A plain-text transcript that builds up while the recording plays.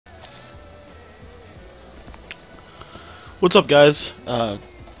What's up, guys?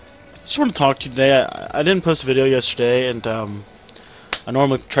 Just want to talk to you today. I didn't post a video yesterday, and I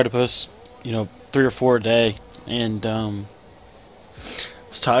normally try to post, 3 or 4 a day, and I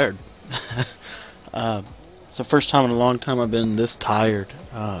was tired. It's the first time in a long time I've been this tired,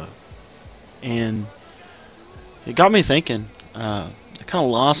 and it got me thinking. I kind of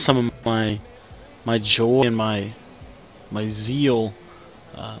lost some of my joy and my zeal.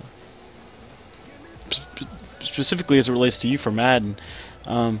 Uh, Specifically as it relates to you for Madden,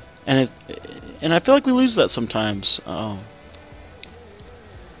 and I feel like we lose that sometimes.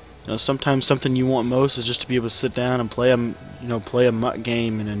 Sometimes something you want most is just to be able to sit down and play a MUT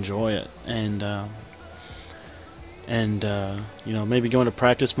game and enjoy it, and maybe go into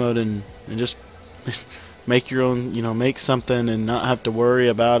practice mode and just make your own, make something and not have to worry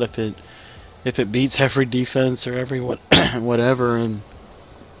about if it beats every defense or every whatever.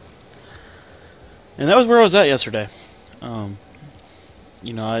 And that was where I was at yesterday. I'd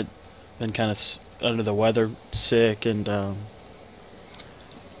been kind of under the weather, sick, and I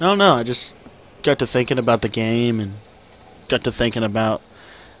don't know. I just got to thinking about the game and got to thinking about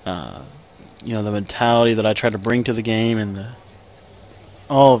the mentality that I try to bring to the game and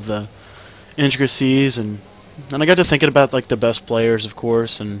all of the intricacies, and I got to thinking about like the best players, of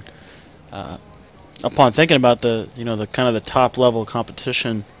course, and upon thinking about the the kind of the top level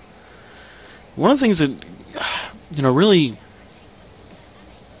competition. One of the things that really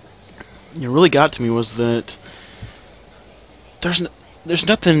got to me was that there's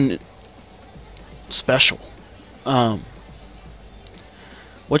nothing special. What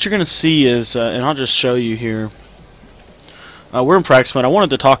you're going to see is, and I'll just show you here. We're in practice mode. I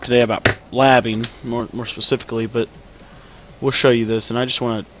wanted to talk today about labbing more specifically, but we'll show you this, and I just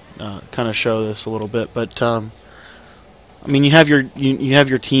want to kind of show this a little bit, but. I mean, you have your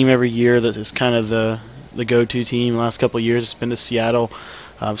team every year that is kind of the go-to team. The last couple of years, it's been to Seattle.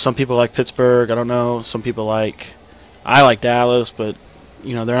 Some people like Pittsburgh. I don't know. Some people I like Dallas, but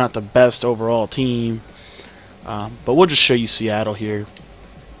they're not the best overall team. But we'll just show you Seattle here.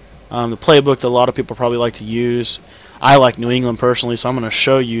 The playbook that a lot of people probably like to use. I like New England personally, so I'm going to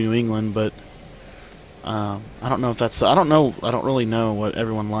show you New England, but I don't know if that's I don't really know what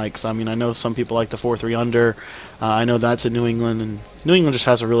everyone likes. I mean, I know some people like the 4-3 under. I know that's in New England, and New England just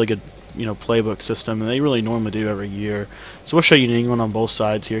has a really good playbook system, and they really normally do every year. So we'll show you New England on both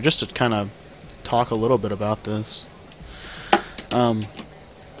sides here, just to kind of talk a little bit about this. And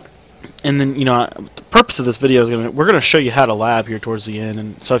then the purpose of this video is we're gonna show you how to lab here towards the end,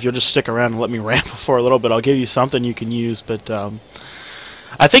 and so if you'll just stick around and let me ramble for a little bit, I'll give you something you can use, but.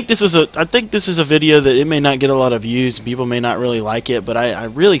 I think this is a video that it may not get a lot of views. People may not really like it, but I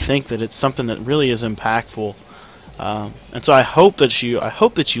really think that it's something that really is impactful. And so I hope that you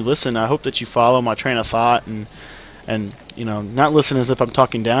listen. I hope that you follow my train of thought and not listen as if I'm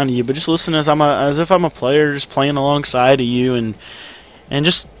talking down to you, but just listen as if I'm a player, just playing alongside of you and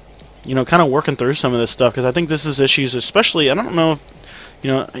just kind of working through some of this stuff, because I think this is issues, especially. I don't know if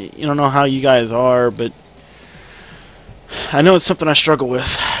you don't know how you guys are, but I know it's something I struggle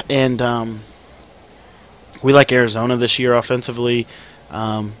with, and we like Arizona this year offensively,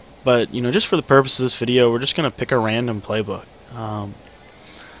 but just for the purpose of this video, we're just going to pick a random playbook. And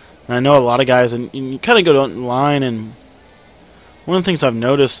I know a lot of guys, and you kind of go online, and one of the things I've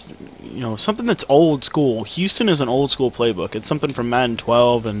noticed, something that's old school. Houston is an old school playbook. It's something from Madden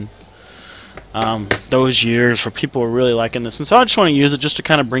 12 and those years where people were really liking this, and so I just want to use it just to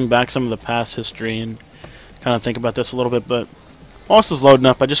kind of bring back some of the past history and kind of think about this a little bit. But while this is loading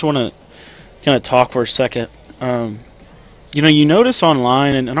up, I just want to kind of talk for a second. You notice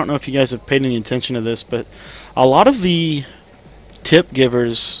online, and I don't know if you guys have paid any attention to this, but a lot of the tip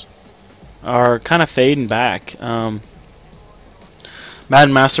givers are kind of fading back. Madden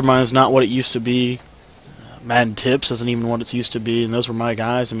Mastermind is not what it used to be. Madden Tips isn't even what it used to be, and those were my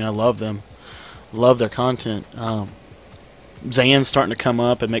guys. I mean, I love them. Love their content. Zan's starting to come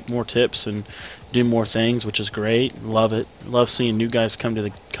up and make more tips and do more things, which is great. Love it. Love seeing new guys come to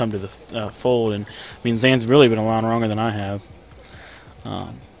the fold. And I mean, Zan's really been around longer than I have.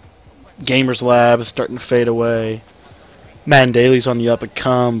 Gamers Lab is starting to fade away. Madden Daily's on the up and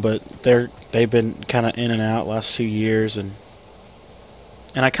come, but they've been kind of in and out last 2 years, and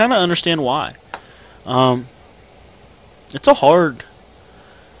I kind of understand why. It's a hard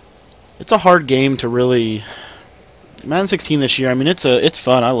game to really. Madden 16 this year, I mean, it's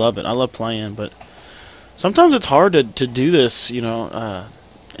fun. I love it. I love playing, but sometimes it's hard to do this, and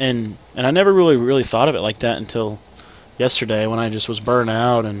I never really thought of it like that until yesterday, when I just was burnt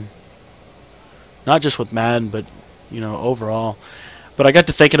out, and not just with Madden, but overall. But I got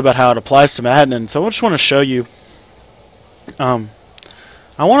to thinking about how it applies to Madden, and so I just want to show you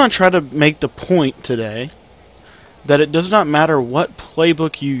I want to try to make the point today that it does not matter what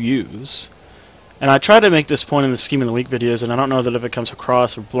playbook you use. And I try to make this point in the Scheme of the Week videos, and I don't know that if it comes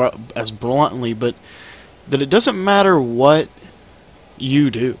across as bluntly, but that it doesn't matter what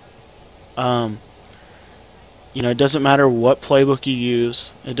you do. You know, it doesn't matter what playbook you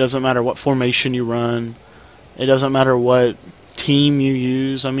use. It doesn't matter what formation you run. It doesn't matter what team you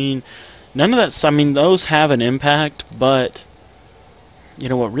use. I mean, none of that. I mean, those have an impact, but you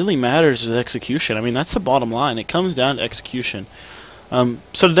know what really matters is execution. I mean, that's the bottom line. It comes down to execution.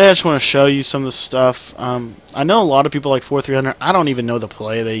 So today I just want to show you some of the stuff. I know a lot of people like 4-300. I don't even know the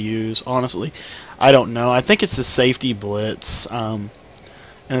play they use, honestly. I don't know. I think it's the safety blitz, and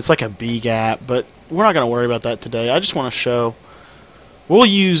it's like a B gap, but we're not going to worry about that today. I just want to show. We'll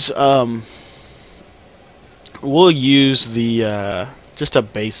use the just a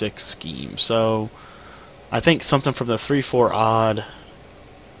basic scheme. So I think something from the 3-4 odd.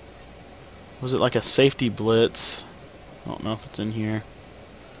 Was it like a safety blitz? I don't know if it's in here.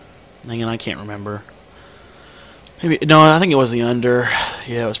 Dang it, I can't remember. Maybe no, I think it was the under.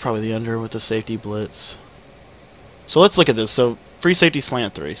 Yeah, it was probably the under with the safety blitz. So let's look at this. So free safety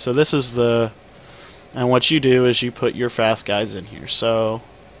slant 3. So this is the, and what you do is you put your fast guys in here. So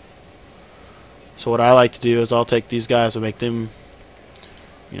what I like to do is I'll take these guys and make them,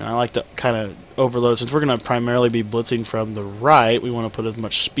 you know, I like to kind of overload. Since we're going to primarily be blitzing from the right, we want to put as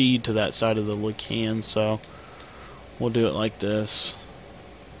much speed to that side of the we can. So we'll do it like this.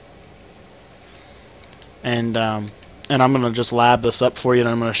 And I'm going to just lab this up for you, and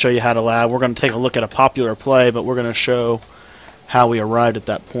I'm going to show you how to lab. We're going to take a look at a popular play, but we're going to show how we arrived at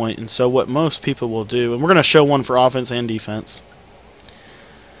that point. And so what most people will do, and we're going to show one for offense and defense.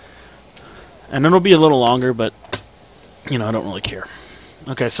 And it'll be a little longer, but, you know, I don't really care.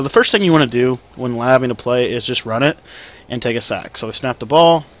 Okay, so the first thing you want to do when labbing a play is just run it and take a sack. So we snap the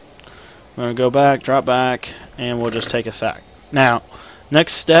ball. We're going to go back, drop back, and we'll just take a sack. Now,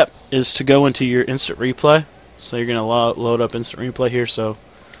 next step is to go into your instant replay. So you're going to load up instant replay here. So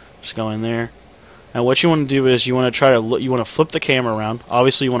just go in there. And what you want to do is you want to you want to flip the camera around.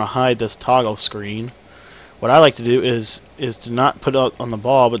 Obviously, you want to hide this toggle screen. What I like to do is to not put it on the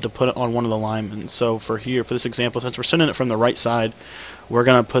ball, but to put it on one of the linemen. So for this example, since we're sending it from the right side, we're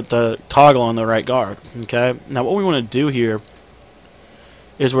going to put the toggle on the right guard. Okay. Now what we want to do here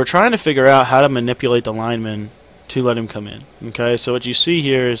is we're trying to figure out how to manipulate the lineman to let him come in. Okay. So what you see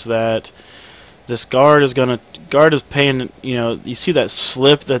here is that this guard is paying. You know, you see that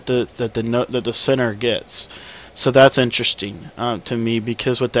slip that the center gets. So that's interesting to me,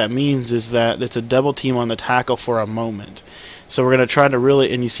 because what that means is that it's a double team on the tackle for a moment. So we're going to try to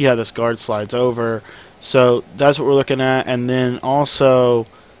really, and you see how this guard slides over. So that's what we're looking at. And then also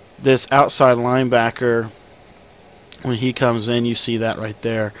this outside linebacker, when he comes in, you see that right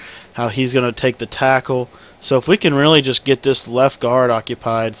there, how he's going to take the tackle. So if we can really just get this left guard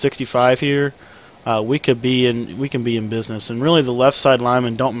occupied, 65 here, we can be in business. And really the left side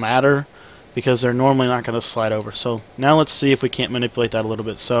linemen don't matter, because they're normally not going to slide over. So now let's see if we can't manipulate that a little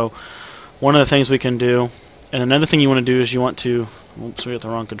bit. So one of the things we can do, and another thing you want to do is you want to, oops, we got the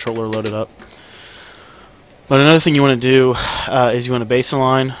wrong controller loaded up. But another thing you want to do is you want to base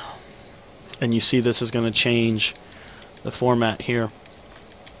align, and you see this is going to change the format here.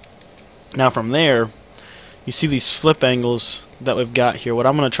 Now from there, you see these slip angles that we've got here. What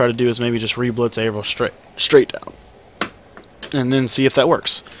I'm going to try to do is maybe just re-blitz Averill straight down, and then see if that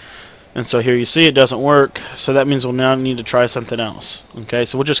works. And so here you see it doesn't work, so that means we'll now need to try something else. Okay,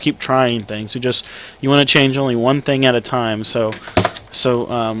 so we'll just keep trying things. You want to change only one thing at a time. So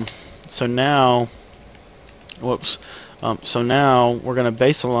now, whoops. So now we're going to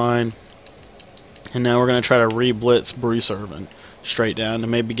base align, and now we're going to try to re-blitz Bruce Irvin straight down to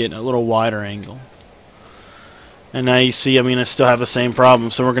maybe get a little wider angle. And now you see, I mean, I still have the same problem,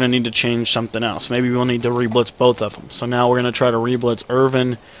 so we're going to need to change something else. Maybe we'll need to re-blitz both of them. So now we're going to try to re-blitz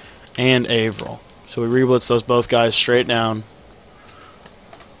Irvin and Averill. So we re-blitz those both guys straight down,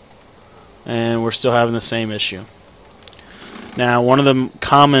 and we're still having the same issue. Now, one of the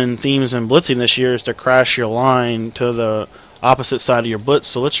common themes in blitzing this year is to crash your line to the opposite side of your blitz.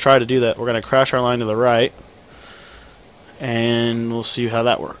 So let's try to do that. We're going to crash our line to the right, and we'll see how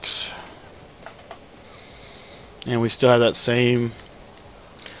that works. And we still have that same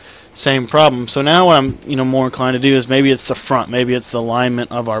problem. So now what I'm more inclined to do is maybe it's the front, maybe it's the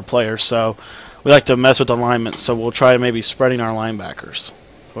alignment of our players. So we like to mess with alignment, so we'll try to maybe spreading our linebackers.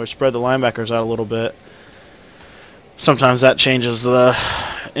 Or spread the linebackers out a little bit. Sometimes that changes the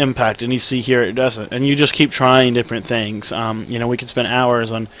impact, and you see here it doesn't. And you just keep trying different things. We could spend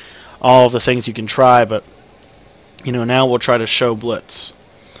hours on all of the things you can try, but now we'll try to show blitz.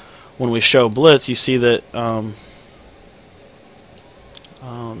 When we show blitz, you see that let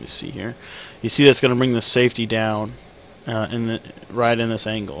me see here. You see that's going to bring the safety down right in this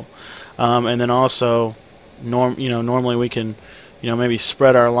angle, and then also normally we can maybe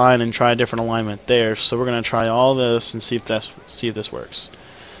spread our line and try a different alignment there. So we're going to try all this and see if this works.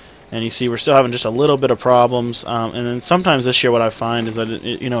 And you see we're still having just a little bit of problems. And then sometimes this year what I find is that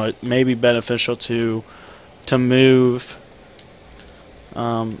it may be beneficial to move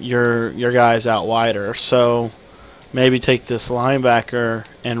your guys out wider. So maybe take this linebacker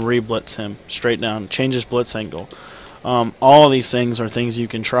and re-blitz him straight down, change his blitz angle. All of these things are things you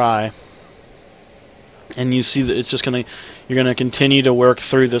can try, and you see that it's just you're gonna continue to work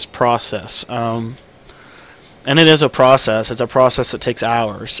through this process. And it is a process. It's a process that takes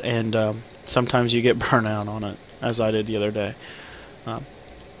hours, and sometimes you get burnout on it, as I did the other day.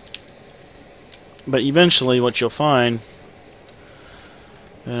 But eventually, what you'll find,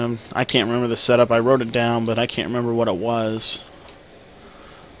 I can't remember the setup. I wrote it down, but I can't remember what it was.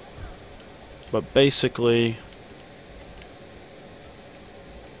 But basically,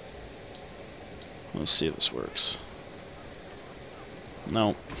 let's see if this works.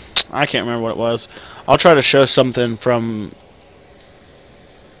 No, I can't remember what it was. I'll try to show something from...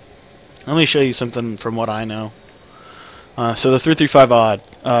 Let me show you something from what I know. So the 3-3-5 odd,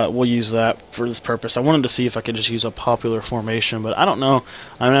 we'll use that for this purpose. I wanted to see if I could just use a popular formation, but I don't know.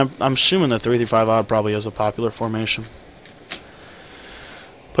 I mean, I'm assuming the 3-3-5 odd probably is a popular formation.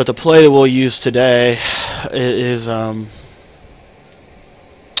 But the play that we'll use today is if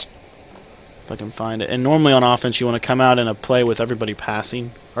I can find it. And normally on offense, you want to come out in a play with everybody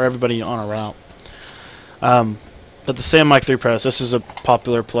passing or everybody on a route. But the Sam Mike 3 press, this is a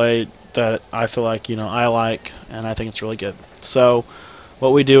popular play that I feel like I like, and I think it's really good. So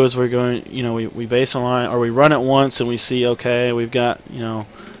what we do is we're going, we base a line, or we run it once and we see, okay, we've got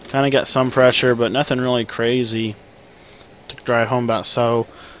kind of got some pressure, but nothing really crazy to drive home about. So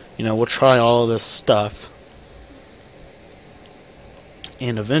we'll try all of this stuff,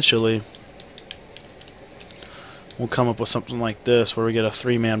 and eventually we'll come up with something like this where we get a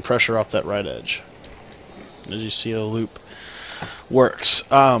 3-man pressure off that right edge. As you see, the loop works.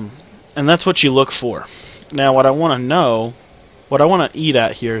 And that's what you look for. Now, what I want to eat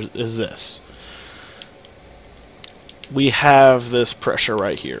at here is this. We have this pressure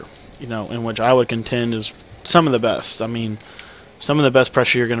right here, in which I would contend is some of the best. I mean, some of the best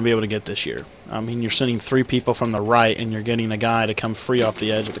pressure you're going to be able to get this year. I mean, you're sending 3 people from the right, and you're getting a guy to come free off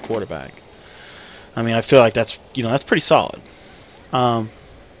the edge of the quarterback. I mean, I feel like that's that's pretty solid. And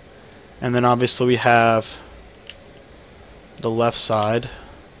then obviously we have the left side,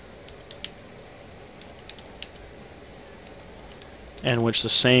 in which the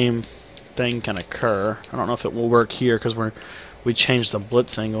same thing can occur. I don't know if it will work here because we changed the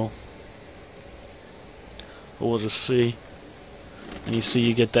blitz angle, but we'll just see. And you see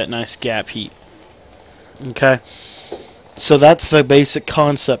you get that nice gap heat. Okay, so that's the basic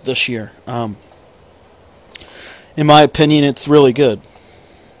concept this year. In my opinion, it's really good.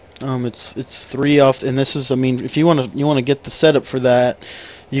 It's 3 off, and this is, I mean, if you want to get the setup for that,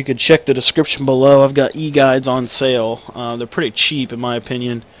 you could check the description below. I've got e-guides on sale. They're pretty cheap in my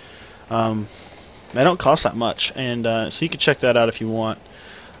opinion. They don't cost that much, and so you can check that out if you want.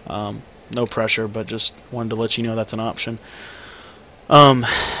 No pressure, but just wanted to let you know that's an option.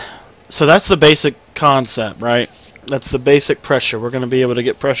 So that's the basic concept, right? That's the basic pressure. We're going to be able to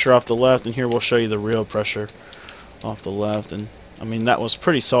get pressure off the left, and here we'll show you the real pressure off the left. And I mean, that was a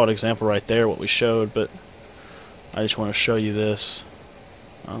pretty solid example right there, what we showed, but I just want to show you this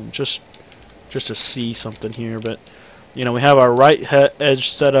just to see something here. But we have our right edge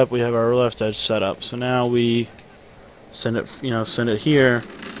set up, we have our left edge set up, so now we send it here,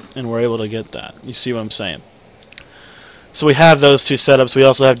 and we're able to get that. You see what I'm saying? So we have those 2 setups. We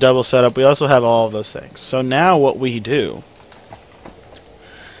also have double setup. We also have all of those things. So now what we do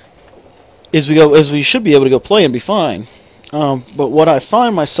is we should be able to go play and be fine. But what I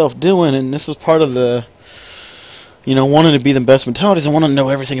find myself doing, and this is part of the wanting to be the best mentality, is I want to know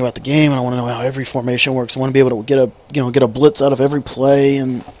everything about the game, and I want to know how every formation works. I want to be able to get a blitz out of every play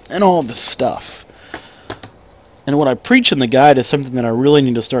and all this stuff. And what I preach in the guide is something that I really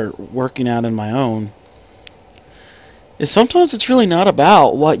need to start working out in my own. Is sometimes it's really not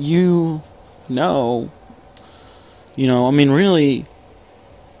about what you know. I mean, really.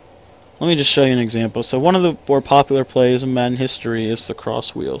 Let me just show you an example. So one of the more popular plays in Madden history is the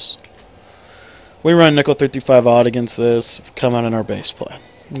cross wheels. We run nickel 3-5 odd against this, come out in our base play.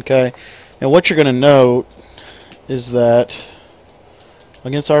 Okay, and what you're going to note is that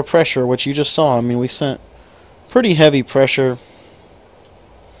against our pressure, what you just saw, I mean, we sent Pretty heavy pressure.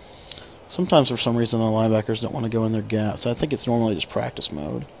 Sometimes for some reason the linebackers don't want to go in their gaps. I think it's normally just practice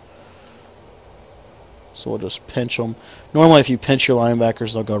mode. So we'll just pinch them. Normally if you pinch your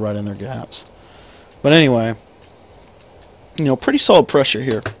linebackers, they'll go right in their gaps. But anyway, you know, pretty solid pressure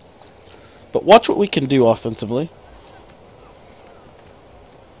here. But watch what we can do offensively.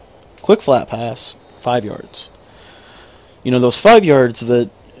 Quick flat pass, 5 yards. You know, those 5 yards that,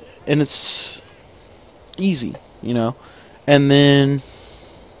 and it's easy, you know. And then,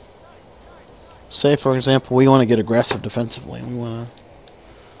 say for example, we want to get aggressive defensively. We want to,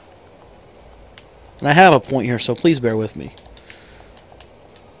 and I have a point here, so please bear with me.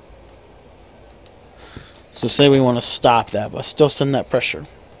 So say we want to stop that, but still send that pressure.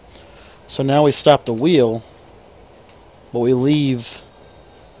 So now we stop the wheel, but we leave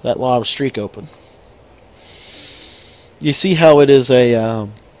that lob streak open. You see how it is a,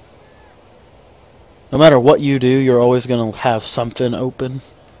 no matter what you do, you're always going to have something open.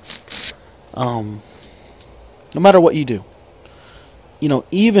 No matter what you do. You know,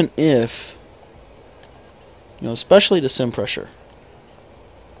 even if, you know, especially to send pressure.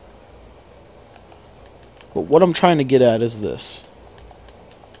 But what I'm trying to get at is this.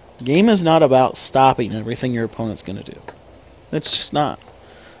 Game is not about stopping everything your opponent's going to do. It's just not.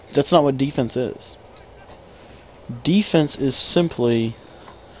 That's not what defense is. Defense is simply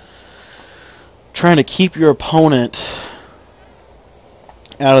trying to keep your opponent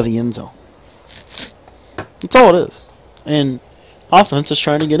out of the end zone. That's all it is. And offense is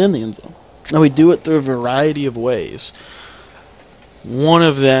trying to get in the end zone. Now we do it through a variety of ways. One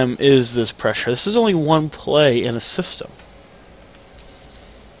of them is this pressure. This is only one play in a system.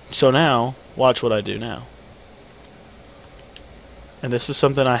 So now, watch what I do now. And this is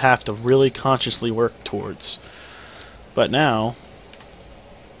something I have to really consciously work towards. But now,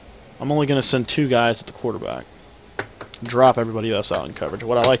 I'm only going to send 2 guys at the quarterback. Drop everybody else out in coverage.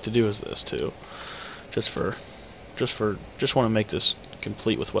 What I like to do is this too. Just want to make this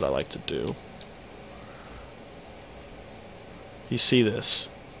complete with what I like to do. You see this.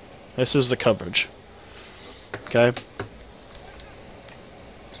 This is the coverage. Okay?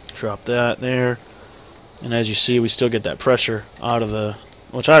 Drop that there. And as you see, we still get that pressure out of the,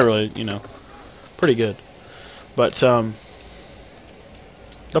 which I really, you know, pretty good. But the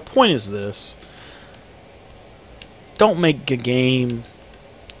point is this. Don't make a game,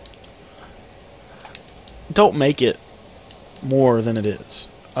 don't make it more than it is.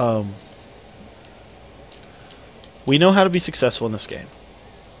 We know how to be successful in this game.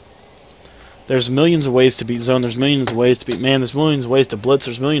 There's millions of ways to beat zone. There's millions of ways to beat man. There's millions of ways to blitz.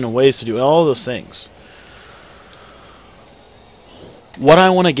 There's millions of ways to do all those things. What I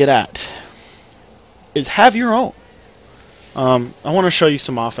want to get at is have your own. I want to show you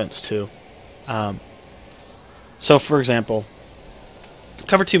some offense too. So for example,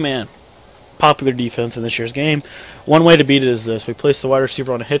 cover 2 man. Popular defense in this year's game. One way to beat it is this. We place the wide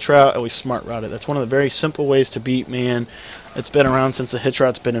receiver on a hitch route and we smart route it. That's one of the very simple ways to beat man. It's been around since the hitch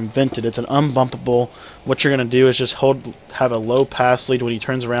route's been invented. It's an unbumpable. What you're going to do is just have a low pass lead when he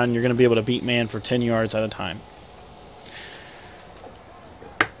turns around. You're going to be able to beat man for 10 yards at a time.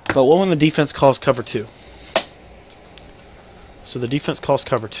 But what when the defense calls cover 2? So the defense calls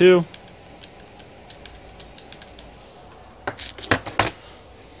cover 2.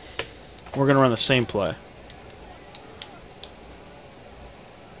 We're going to run the same play.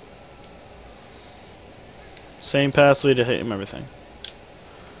 Same pass lead to hit him, everything.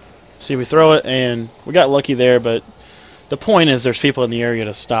 See, we throw it, and we got lucky there, but the point is there's people in the area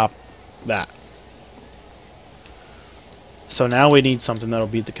to stop that. So now we need something that'll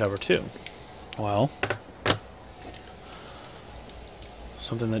beat the cover 2. Well,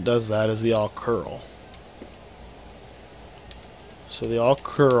 something that does that is the all curl. So the all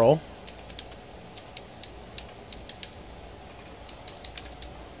curl.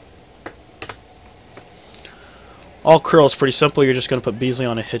 All curl is pretty simple. You're just going to put Beasley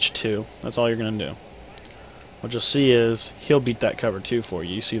on a hitch 2. That's all you're going to do. What you'll see is he'll beat that cover 2 for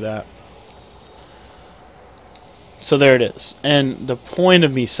you. You see that? So there it is. And the point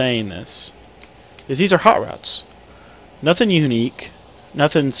of me saying this is these are hot routes. Nothing unique,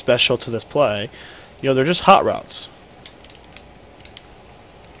 nothing special to this play. You know, they're just hot routes.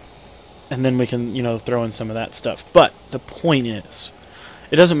 And then we can, you know, throw in some of that stuff. But the point is,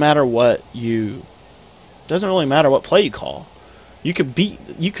 it doesn't matter what you... doesn't really matter what play you call. You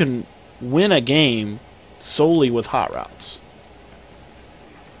can win a game solely with hot routes.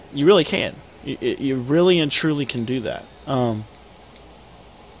 You really can. You really and truly can do that.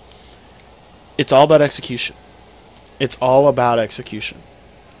 It's all about execution. It's all about execution.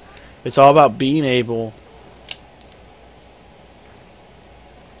 It's all about being able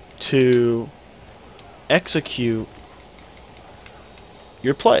to execute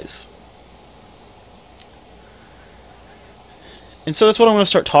your plays. And so that's what I'm going to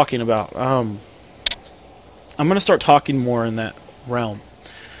start talking about. I'm going to start talking more in that realm.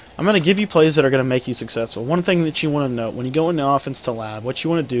 I'm going to give you plays that are going to make you successful. One thing that you want to know, when you go into offense to lab, what you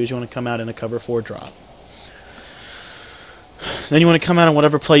want to do is you want to come out in a cover 4 drop. Then you want to come out in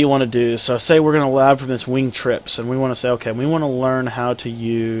whatever play you want to do. So say we're going to lab from this wing trips, and we want to say, okay, we want to learn how to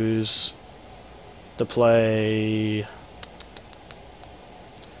use the play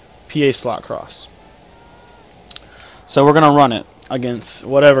PA slot cross. So we're going to run it against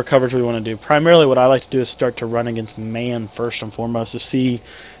whatever coverage we want to do. Primarily what I like to do is start to run against man first and foremost to see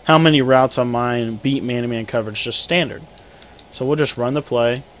how many routes on mine beat man-to-man coverage, just standard. So we'll just run the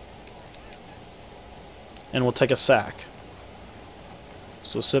play and we'll take a sack.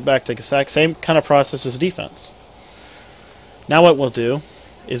 So sit back, take a sack, same kind of process as defense. Now what we'll do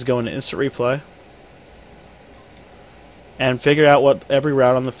is go into instant replay and figure out what every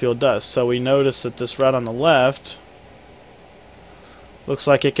route on the field does. So we notice that this route on the left looks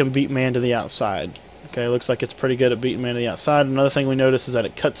like it can beat man to the outside. Okay, looks like it's pretty good at beating man to the outside. Another thing we notice is that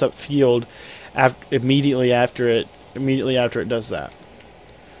it cuts up field immediately after it does that.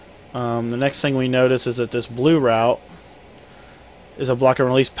 The next thing we notice is that this blue route is a block and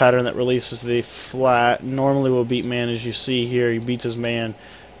release pattern that releases the flat. Normally will beat man, as you see here. He beats his man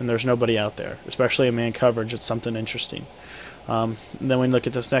and there's nobody out there, especially in man coverage. It's something interesting. Then we look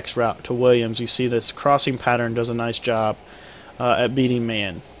at this next route to Williams. You see this crossing pattern does a nice job at beating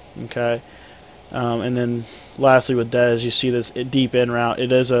man. Okay, and then lastly with Dez, you see this deep in route.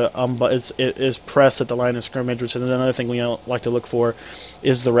 It is it is pressed at the line of scrimmage, which is another thing we like to look for.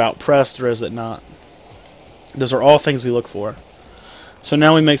 Is the route pressed or is it not? Those are all things we look for. So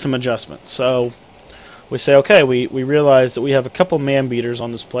now we make some adjustments. So we say, okay, we realize that we have a couple man beaters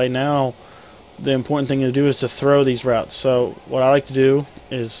on this play. Now the important thing to do is to throw these routes. So what I like to do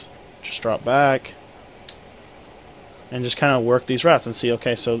is just drop back and just kind of work these routes and see,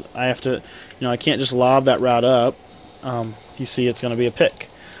 okay, so I have to, I can't just lob that route up. You see it's going to be a pick.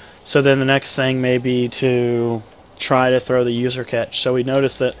 So then the next thing may be to try to throw the user catch. So we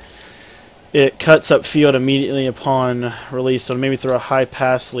notice that it cuts up field immediately upon release, so maybe throw a high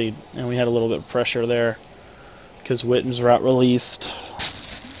pass lead, and we had a little bit of pressure there because Witten's route released.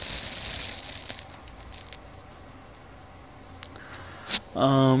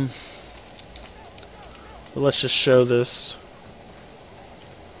 But let's just show this.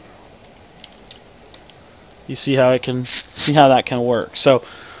 You see how that can work. So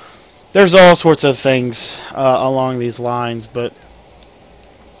there's all sorts of things along these lines, but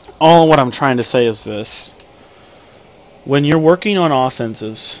all what I'm trying to say is this: when you're working on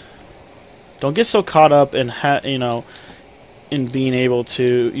offenses, don't get so caught up in in being able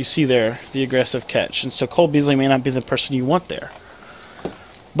to. You see there the aggressive catch, and so Cole Beasley may not be the person you want there.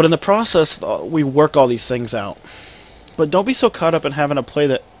 But in the process, we work all these things out. But don't be so caught up in having a play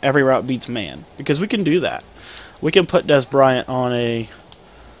that every route beats man, because we can do that. We can put Des Bryant on a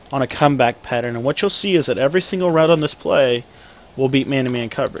comeback pattern, and what you'll see is that every single route on this play will beat man-to-man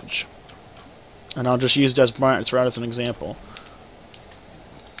coverage. And I'll just use Des Bryant's route as an example.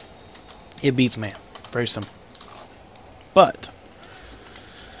 It beats man. Very simple. But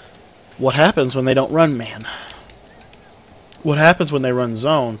what happens when they don't run man? What happens when they run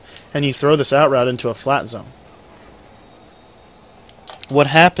zone and you throw this out route into a flat zone? What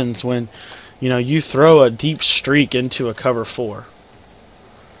happens when you throw a deep streak into a cover 4?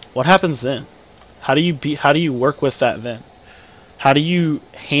 What happens then? How do you work with that then? How do you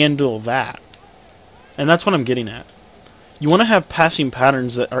handle that? And that's what I'm getting at. You want to have passing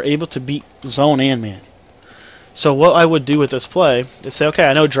patterns that are able to beat zone and man. So what I would do with this play is say, okay,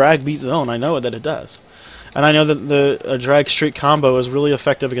 I know drag beats zone. I know that it does. And I know that the drag streak combo is really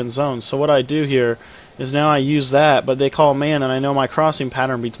effective against zones. So what I do here is now I use that, but they call man, and I know my crossing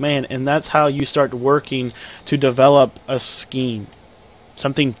pattern beats man, and that's how you start working to develop a scheme.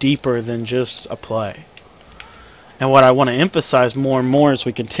 Something deeper than just a play. And what I want to emphasize more and more as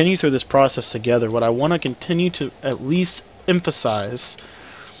we continue through this process together, what I want to continue to at least emphasize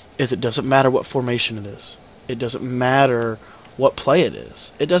is it doesn't matter what formation it is. It doesn't matter what play it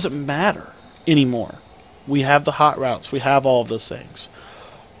is. It doesn't matter anymore. We have the hot routes. We have all of those things.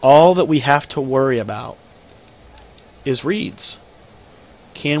 All that we have to worry about is reads.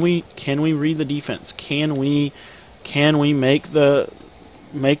 Can we read the defense? Can we make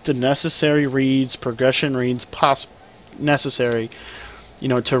the necessary reads, progression reads necessary,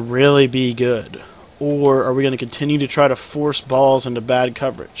 to really be good? Or are we going to continue to try to force balls into bad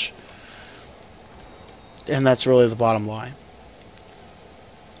coverage? And that's really the bottom line.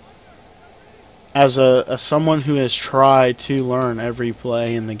 as someone who has tried to learn every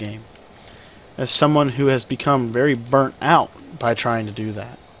play in the game, as someone who has become very burnt out by trying to do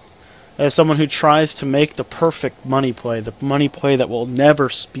that, as someone who tries to make the perfect money play, the money play that will never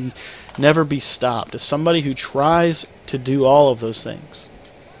be stopped, as somebody who tries to do all of those things,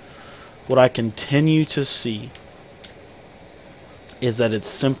 what I continue to see is that it's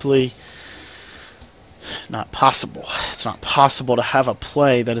simply not possible. It's not possible to have a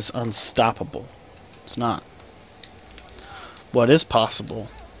play that is unstoppable. It's not. What is possible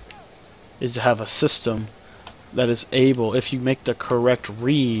is to have a system that is able, if you make the correct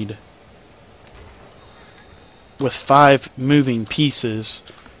read with 5 moving pieces,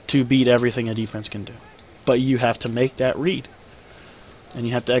 to beat everything a defense can do. But you have to make that read, and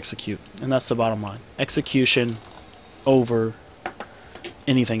you have to execute, and that's the bottom line. Execution over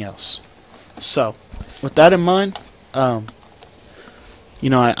anything else. So, with that in mind, I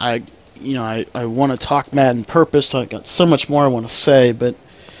want to talk Madden purpose. I got so much more I want to say, but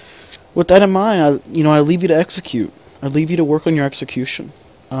with that in mind, I leave you to execute. I leave you to work on your execution.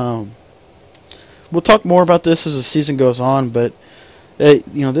 We'll talk more about this as the season goes on, but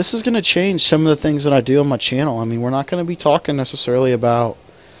this is going to change some of the things that I do on my channel. I mean, we're not going to be talking necessarily about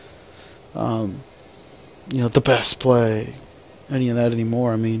the best play, any of that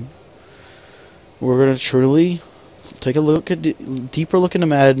anymore. I mean, we're going to truly take a deeper look into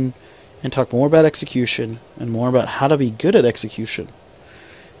Madden and talk more about execution and more about how to be good at execution,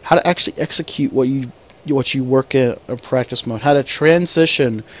 how to actually execute what you work at a practice mode, how to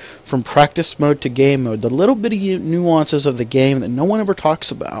transition from practice mode to game mode, the little bitty nuances of the game that no one ever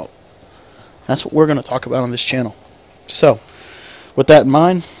talks about. That's what we're going to talk about on this channel. So, with that in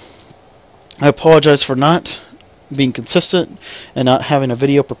mind, I apologize for not being consistent and not having a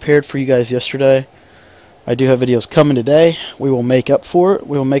video prepared for you guys yesterday. I do have videos coming today. We will make up for it.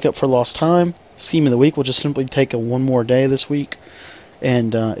 We will make up for lost time. Scheme of the week will just simply take one more day this week,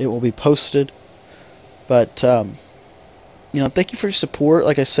 and it will be posted. But thank you for your support.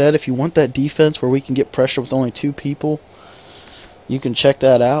 Like I said, if you want that defense where we can get pressure with only 2 people, you can check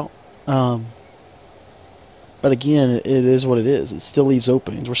that out. But again, it is what it is. It still leaves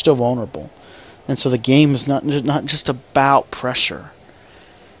openings. We're still vulnerable. And so the game is not just about pressure.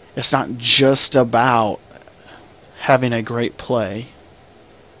 It's not just about having a great play,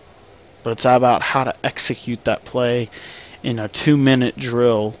 but it's about how to execute that play in a 2-minute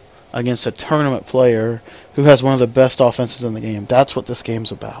drill against a tournament player who has one of the best offenses in the game. That's what this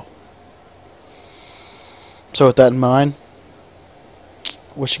game's about. So with that in mind,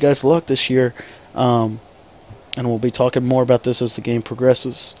 wish you guys luck this year, and we'll be talking more about this as the game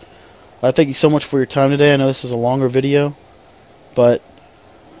progresses. I thank you so much for your time today. I know this is a longer video, but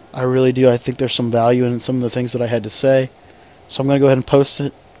I really do. I think there's some value in some of the things that I had to say. So I'm going to go ahead and post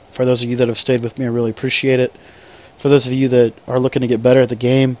it. For those of you that have stayed with me, I really appreciate it. For those of you that are looking to get better at the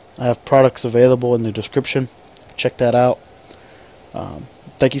game, I have products available in the description. Check that out.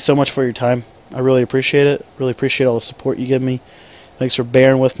 Thank you so much for your time. I really appreciate it. Really appreciate all the support you give me. Thanks for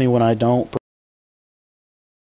bearing with me when I don't